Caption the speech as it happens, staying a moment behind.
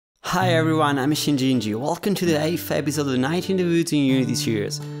Hi everyone, I'm Shinjingi. Welcome to the 8th episode of the Night in the Woods in Unity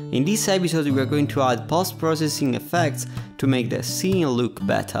series. In this episode we are going to add post-processing effects to make the scene look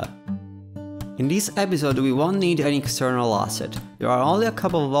better. In this episode we won't need any external asset. There are only a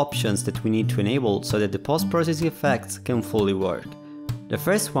couple of options that we need to enable so that the post-processing effects can fully work. The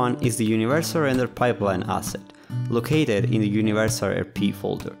first one is the Universal Render Pipeline asset, located in the Universal RP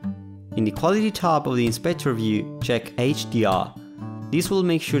folder. In the Quality tab of the Inspector view, check HDR. This will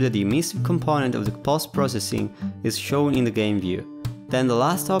make sure that the emissive component of the post-processing is shown in the game view. Then the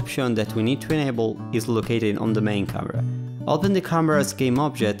last option that we need to enable is located on the main camera. Open the camera's game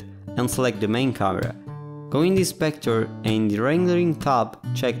object and select the main camera. Go in the Inspector and in the Rendering tab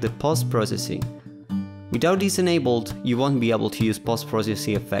check the post-processing. Without this enabled, you won't be able to use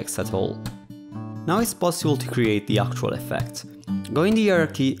post-processing effects at all. Now it's possible to create the actual effects. Go in the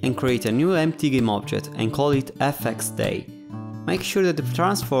hierarchy and create a new empty game object and call it FXDay. Make sure that the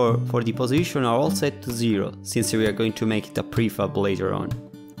transfer for the position are all set to 0, since we are going to make it a prefab later on.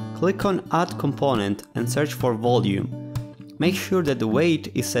 Click on Add Component and search for Volume. Make sure that the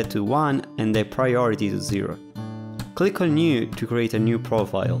weight is set to 1 and the priority to 0. Click on New to create a new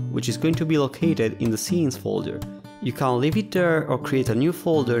profile, which is going to be located in the Scenes folder. You can leave it there or create a new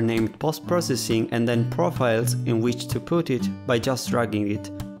folder named Post Processing and then Profiles in which to put it by just dragging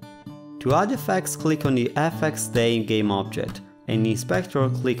it. To add effects, click on the FXDay game object. In the Inspector,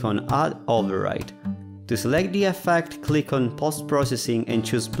 click on Add Override. To select the effect, click on Post Processing and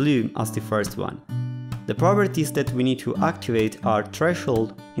choose Bloom as the first one. The properties that we need to activate are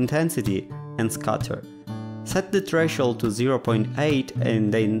Threshold, Intensity and Scatter. Set the threshold to 0.8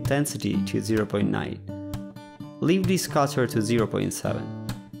 and the intensity to 0.9. Leave the scatter to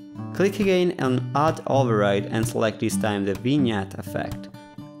 0.7. Click again on Add Override and select this time the Vignette effect.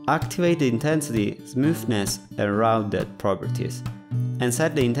 Activate the intensity, smoothness and rounded properties, and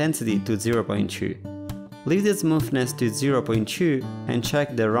set the intensity to 0.2. Leave the smoothness to 0.2 and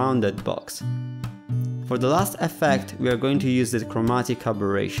check the rounded box. For the last effect we are going to use the Chromatic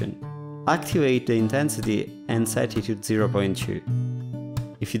Aberration. Activate the intensity and set it to 0.2.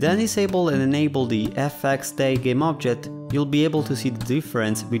 If you then disable and enable the FXDay game object, you'll be able to see the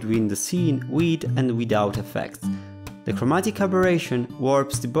difference between the scene with and without effects. The Chromatic Aberration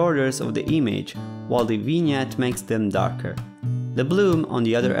warps the borders of the image, while the Vignette makes them darker. The Bloom, on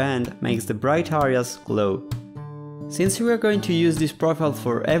the other hand, makes the bright areas glow. Since we are going to use this profile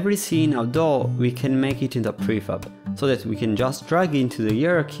for every scene outdoor, we can make it into a prefab, so that we can just drag into the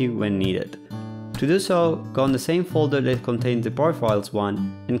hierarchy when needed. To do so, go on the same folder that contains the profiles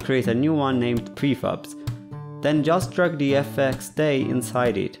one and create a new one named Prefabs. Then just drag the FXDay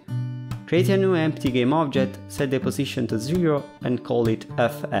inside it. Create a new empty game object, set the position to 0 and call it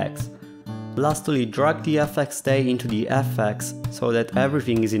FX. Lastly, drag the FXDay into the FX so that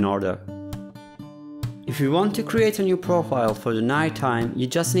everything is in order. If you want to create a new profile for the nighttime, you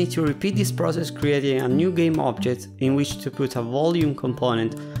just need to repeat this process creating a new game object in which to put a volume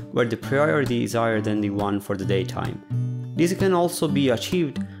component where the priority is higher than the one for the daytime. This can also be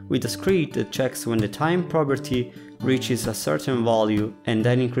achieved with a script that checks when the time property reaches a certain value and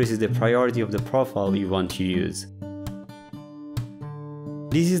then increases the priority of the profile you want to use.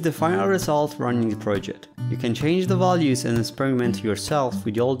 This is the final result running the project. You can change the values and experiment yourself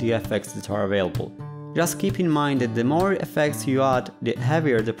with all the effects that are available. Just keep in mind that the more effects you add, the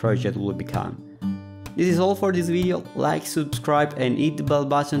heavier the project will become. This is all for this video. Like, subscribe and hit the bell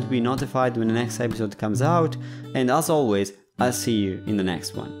button to be notified when the next episode comes out, and as always, I'll see you in the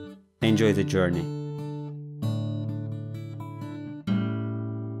next one. Enjoy the journey.